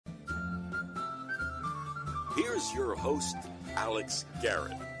Here's your host, Alex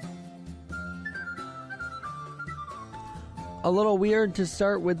Garrett. A little weird to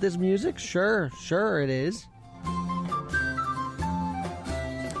start with this music? Sure it is.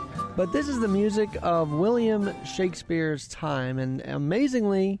 But this is the music of William Shakespeare's time, and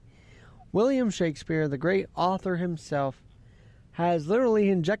amazingly, William Shakespeare, the great author himself, has literally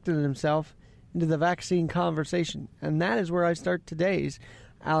injected himself into the vaccine conversation. And that is where I start today's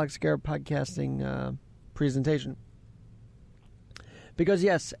Alex Garrett podcasting presentation. Because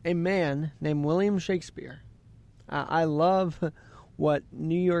yes, a man named William Shakespeare, I love what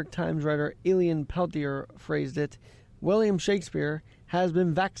New York Times writer Elian Peltier phrased it. William Shakespeare has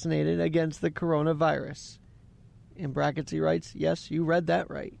been vaccinated against the coronavirus. In brackets he writes, yes, you read that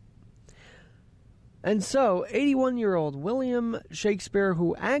right. And so, 81-year-old William Shakespeare,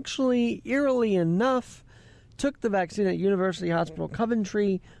 who actually, eerily enough, took the vaccine at University Hospital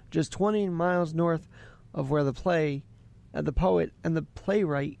Coventry, just 20 miles north of where the poet and the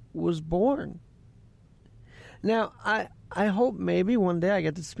playwright was born. Now, I hope maybe one day I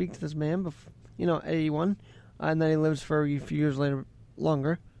get to speak to this man, before, 81, and then he lives for a few years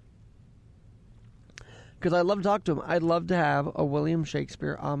longer. Because I'd love to talk to him. I'd love to have a William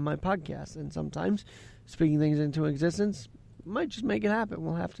Shakespeare on my podcast. And sometimes speaking things into existence might just make it happen.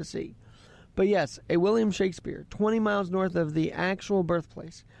 We'll have to see. But yes, a William Shakespeare, 20 miles north of the actual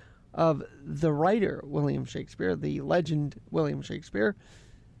birthplace of the writer William Shakespeare, the legend William Shakespeare,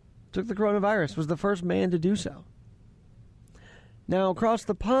 took the coronavirus, was the first man to do so. Now, across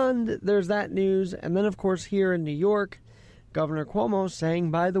the pond, there's that news. And then, of course, here in New York, Governor Cuomo saying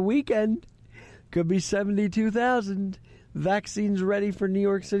by the weekend, could be 72,000 vaccines ready for New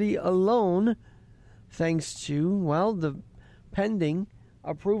York City alone, thanks to, the pending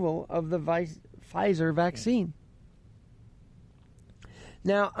approval of the Pfizer vaccine.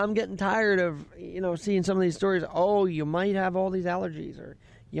 Now, I'm getting tired of, seeing some of these stories. Oh, you might have all these allergies, or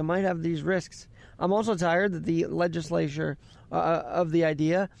you might have these risks. I'm also tired that the legislature, of the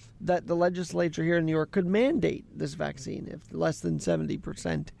idea that the legislature here in New York could mandate this vaccine if less than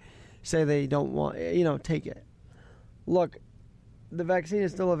 70% say they don't want, take it. Look, the vaccine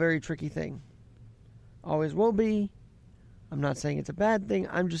is still a very tricky thing. Always will be. I'm not saying it's a bad thing.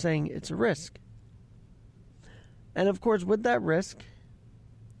 I'm just saying it's a risk. And of course, with that risk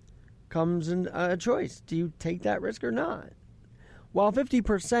comes a choice. Do you take that risk or not? While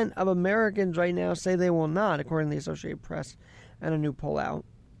 50% of Americans right now say they will not, according to the Associated Press and a new poll out,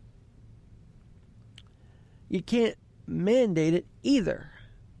 you can't mandate it either,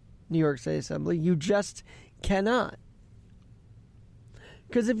 New York State Assembly. You just cannot.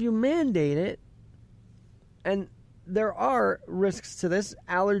 Because if you mandate it, and there are risks to this,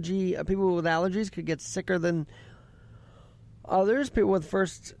 people with allergies could get sicker than others. People with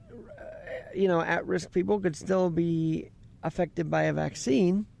at-risk people could still be affected by a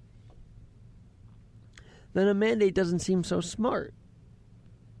vaccine. Then a mandate doesn't seem so smart.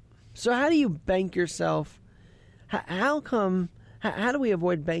 So how do you bank yourself? How do we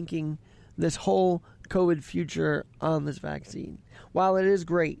avoid banking this whole COVID future on this vaccine? While it is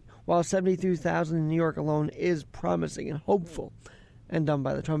great, while 72,000 in New York alone is promising and hopeful and done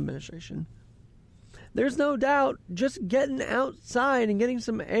by the Trump administration, there's no doubt just getting outside and getting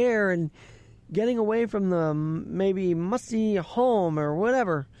some air and getting away from the maybe musty home or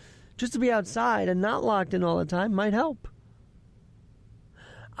whatever, just to be outside and not locked in all the time might help.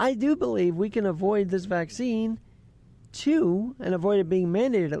 I do believe we can avoid this vaccine too, and avoid it being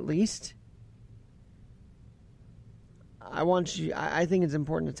mandated at least. I think it's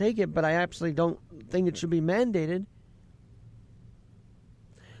important to take it, but I absolutely don't think it should be mandated.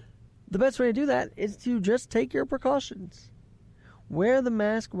 The best way to do that is to just take your precautions. Wear the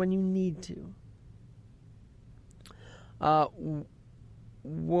mask when you need to.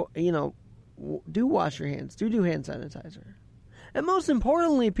 Do wash your hands. Do hand sanitizer. And most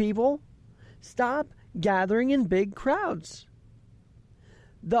importantly, people, stop gathering in big crowds.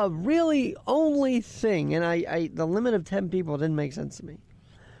 The really only thing, and the limit of 10 people didn't make sense to me,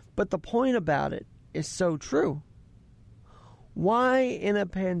 but the point about it is so true. Why in a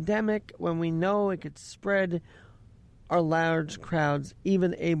pandemic, when we know it could spread, are large crowds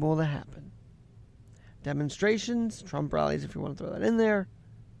even able to happen? Demonstrations, Trump rallies, if you want to throw that in there.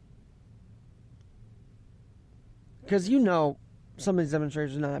 Because some of these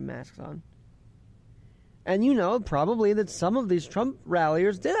demonstrators do not have masks on. And probably that some of these Trump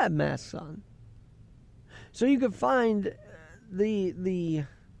ralliers did have masks on. So you could find the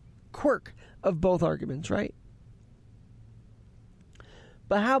quirk of both arguments, right?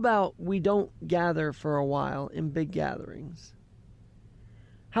 But how about we don't gather for a while in big gatherings?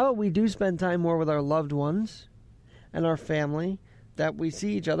 How about we do spend time more with our loved ones and our family, that we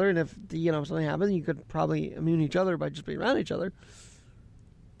see each other, and if something happens, you could probably immune each other by just being around each other.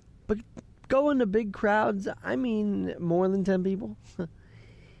 But going to big crowds, I mean more than 10 people,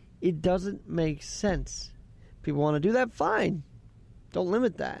 it doesn't make sense. People want to do that, fine. Don't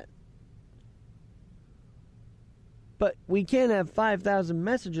limit that. But we can't have 5,000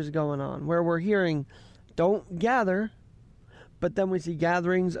 messages going on where we're hearing, don't gather, but then we see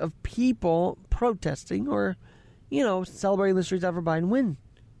gatherings of people protesting or, celebrating the streets after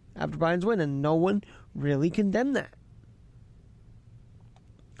Biden's win, and no one really condemned that.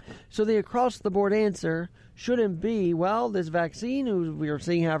 So the across-the-board answer shouldn't be, well, this vaccine, we are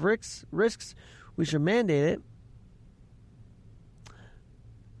seeing have risks, we should mandate it.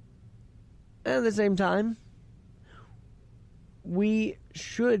 And at the same time, we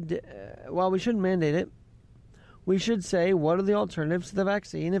shouldn't mandate it, we should say, what are the alternatives to the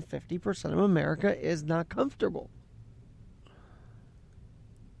vaccine if 50% of America is not comfortable?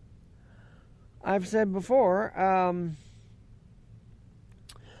 I've said before, I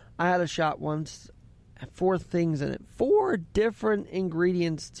had a shot once, 4 things in it. 4 different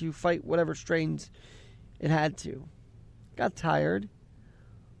ingredients to fight whatever strains it had to. Got tired.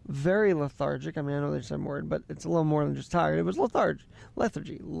 Very lethargic. I mean, I know there's some word, but it's a little more than just tired. It was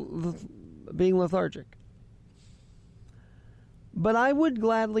lethargy. Being lethargic. But I would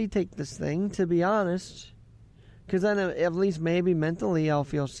gladly take this thing, to be honest, because then at least maybe mentally I'll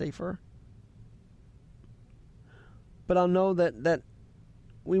feel safer. But I'll know that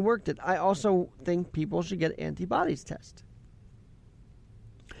we worked it. I also think people should get antibodies test.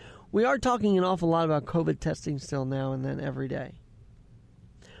 We are talking an awful lot about COVID testing still now and then every day.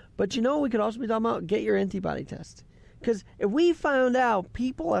 But we could also be talking about get your antibody test. Because if we found out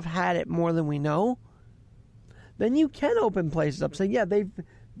people have had it more than we know, then you can open places up. Say, yeah,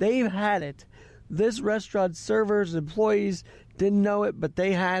 they've had it. This restaurant's servers, employees didn't know it, but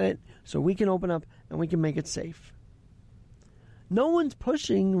they had it. So we can open up and we can make it safe. No one's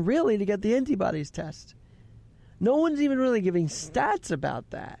pushing really to get the antibodies test. No one's even really giving stats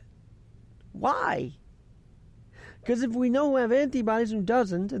about that. Why? Because if we know who have antibodies and who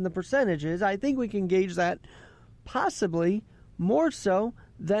doesn't, and the percentages, I think we can gauge that possibly more so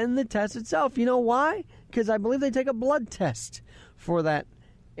than the test itself. You know why? Because I believe they take a blood test for that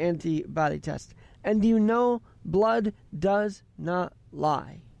antibody test. And do you know blood does not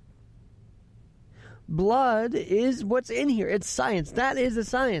lie? Blood is what's in here. It's science. That is the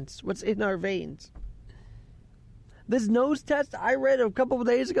science. What's in our veins. This nose test I read a couple of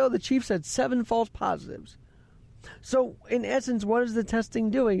days ago, the chief said 7 false positives. So, in essence, what is the testing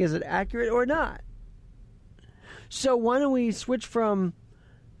doing? Is it accurate or not? So, why don't we switch from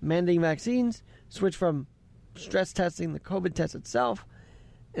mandating vaccines, switch from stress testing the COVID test itself,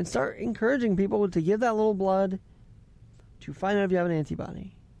 and start encouraging people to give that little blood to find out if you have an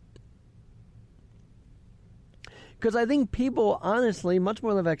antibody. Because I think people, honestly, much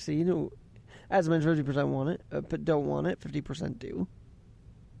more than the vaccine, who, as I mentioned, 50% want it, but don't want it, 50% do.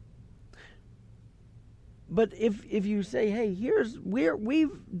 But if you say, hey,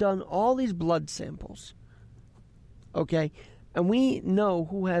 we've done all these blood samples, okay, and we know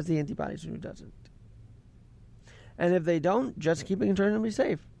who has the antibodies and who doesn't. And if they don't, just keep it concerned and be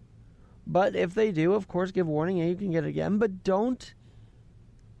safe. But if they do, of course, give warning and you can get it again. But don't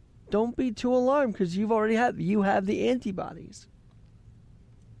be too alarmed because you have the antibodies.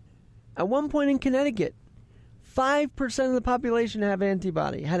 At one point in Connecticut, 5% of the population had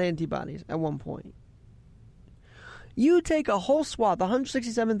antibodies at one point. You take a whole swath,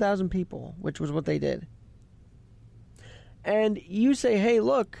 167,000 people, which was what they did, and you say, hey,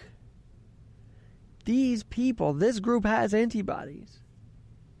 look, these people, this group has antibodies.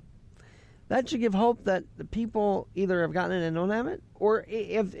 That should give hope that the people either have gotten it and don't have it, or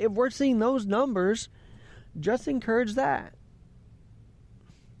if we're seeing those numbers, just encourage that.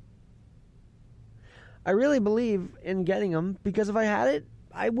 I really believe in getting them because if I had it,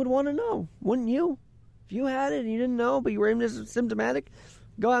 I would want to know. Wouldn't you? If you had it and you didn't know, but you were asymptomatic,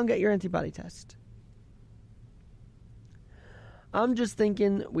 go out and get your antibody test. I'm just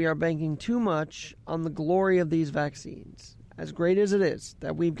thinking we are banking too much on the glory of these vaccines. As great as it is,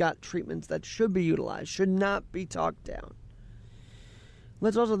 that we've got treatments that should be utilized, should not be talked down.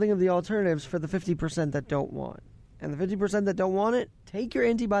 Let's also think of the alternatives for the 50% that don't want. And the 50% that don't want it, take your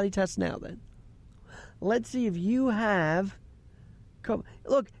antibody test now then. Let's see if you have...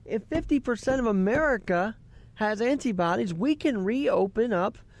 Look, if 50% of America has antibodies, we can reopen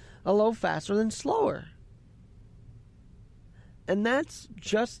up a little faster than slower. And that's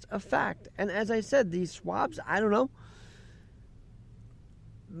just a fact. And as I said, these swabs, I don't know.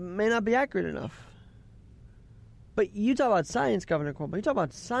 may not be accurate enough. But you talk about science, Governor Cuomo. You talk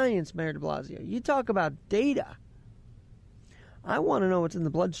about science, Mayor de Blasio. You talk about data. I want to know what's in the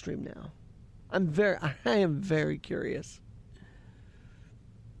bloodstream now. I am very curious.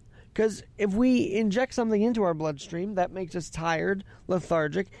 Because if we inject something into our bloodstream, that makes us tired,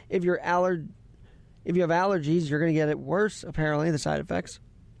 lethargic. If you have allergies, you're going to get it worse, apparently, the side effects.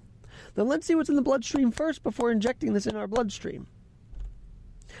 Then let's see what's in the bloodstream first before injecting this in our bloodstream.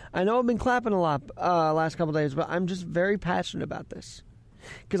 I know I've been clapping a lot last couple days, but I'm just very passionate about this.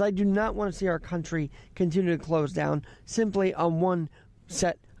 Because I do not want to see our country continue to close down simply on one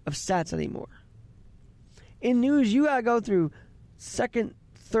set of stats anymore. In news, you got to go through second,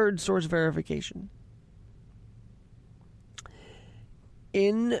 third source verification.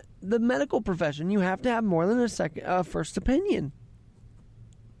 In the medical profession, you have to have more than a first opinion.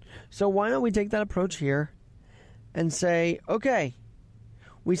 So why don't we take that approach here and say, okay,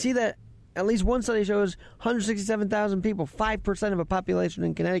 we see that at least one study shows 167,000 people, 5% of a population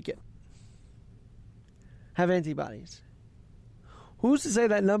in Connecticut, have antibodies. Who's to say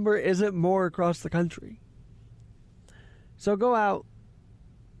that number isn't more across the country? So go out,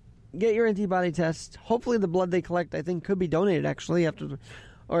 get your antibody test. Hopefully the blood they collect, I think, could be donated actually after,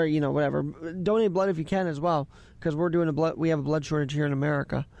 or whatever. Donate blood if you can as well, because we have a blood shortage here in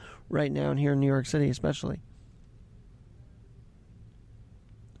America right now, and here in New York City especially.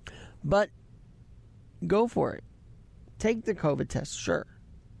 But go for it. Take the COVID test, sure.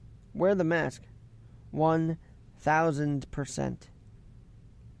 Wear the mask, 1,000%.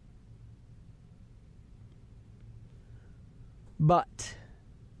 But,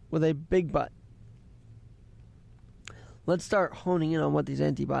 with a big but, let's start honing in on what these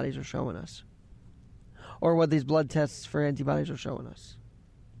antibodies are showing us. Or what these blood tests for antibodies are showing us.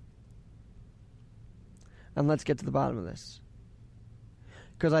 And let's get to the bottom of this.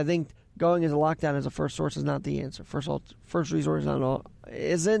 Because I think going into lockdown as a first source is not the answer. First resort is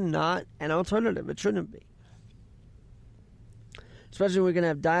not an alternative. It shouldn't be. Especially when we're going to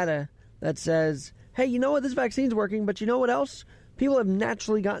have data that says, hey, you know what? This vaccine's working, but you know what else? People have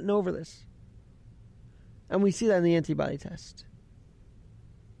naturally gotten over this. And we see that in the antibody test.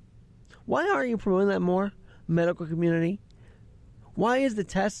 Why aren't you promoting that more, medical community? Why is the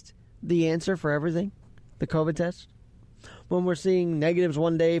test the answer for everything? The COVID test? When we're seeing negatives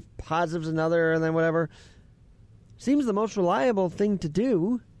one day, positives another, and then whatever. Seems the most reliable thing to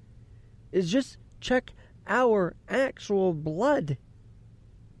do is just check our actual blood.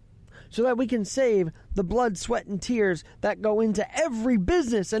 So that we can save the blood, sweat, and tears that go into every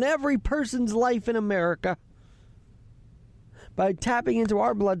business and every person's life in America. By tapping into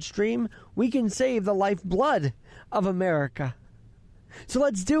our bloodstream, we can save the lifeblood of America. So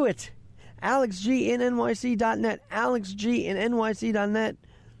let's do it. AlexGinNYC.net. AlexGinNYC.net.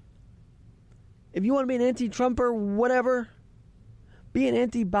 If you want to be an anti-Trumper, whatever, be an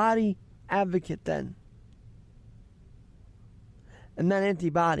antibody advocate then. And that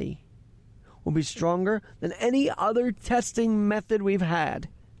antibody will be stronger than any other testing method we've had.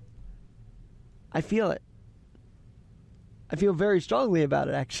 I feel it. I feel very strongly about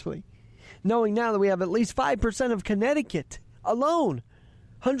it, actually. Knowing now that we have at least 5% of Connecticut alone.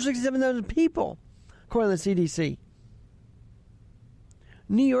 167,000 people, according to the CDC.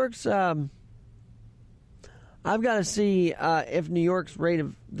 New York's, I've got to see if New York's rate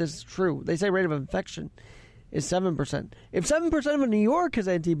of, this is true, they say rate of infection is 7%. If 7% of New York has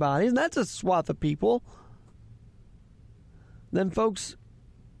antibodies, and that's a swath of people, then folks,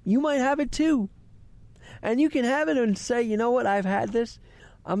 you might have it too. And you can have it and say, you know what, I've had this.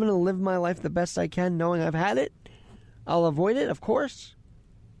 I'm going to live my life the best I can knowing I've had it. I'll avoid it, of course.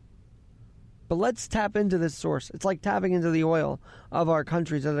 But let's tap into this source. It's like tapping into the oil of our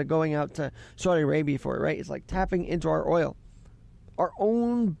countries that are going out to Saudi Arabia for it, right? It's like tapping into our oil. Our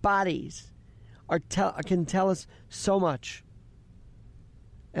own bodies can tell us so much.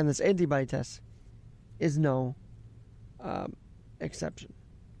 And this antibody test is no exception.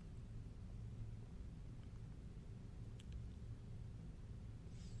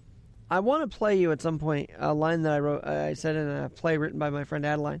 I want to play you at some point a line that I said in a play written by my friend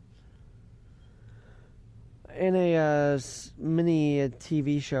Adeline. In a mini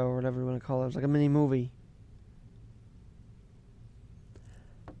TV show or whatever you want to call it. It was like a mini movie.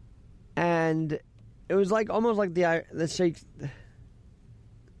 And it was like almost like the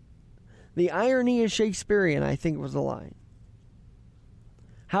irony is Shakespearean, I think was the line.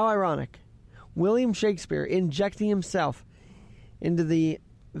 How ironic. William Shakespeare injecting himself into the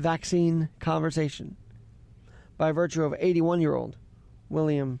vaccine conversation by virtue of 81-year-old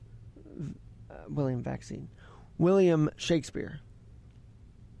William Shakespeare.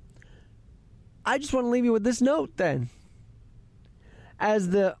 I just want to leave you with this note then. As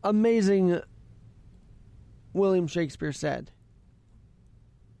the amazing William Shakespeare said,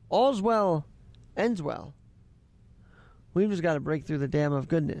 all's well ends well. We've just got to break through the dam of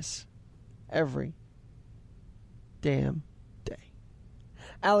goodness every damn day.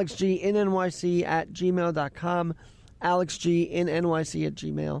 AlexGinNYC@gmail.com.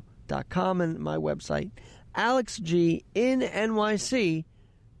 AlexGinNYC@gmail.com, and my website,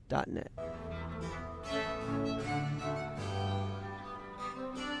 AlexGinNYC.net.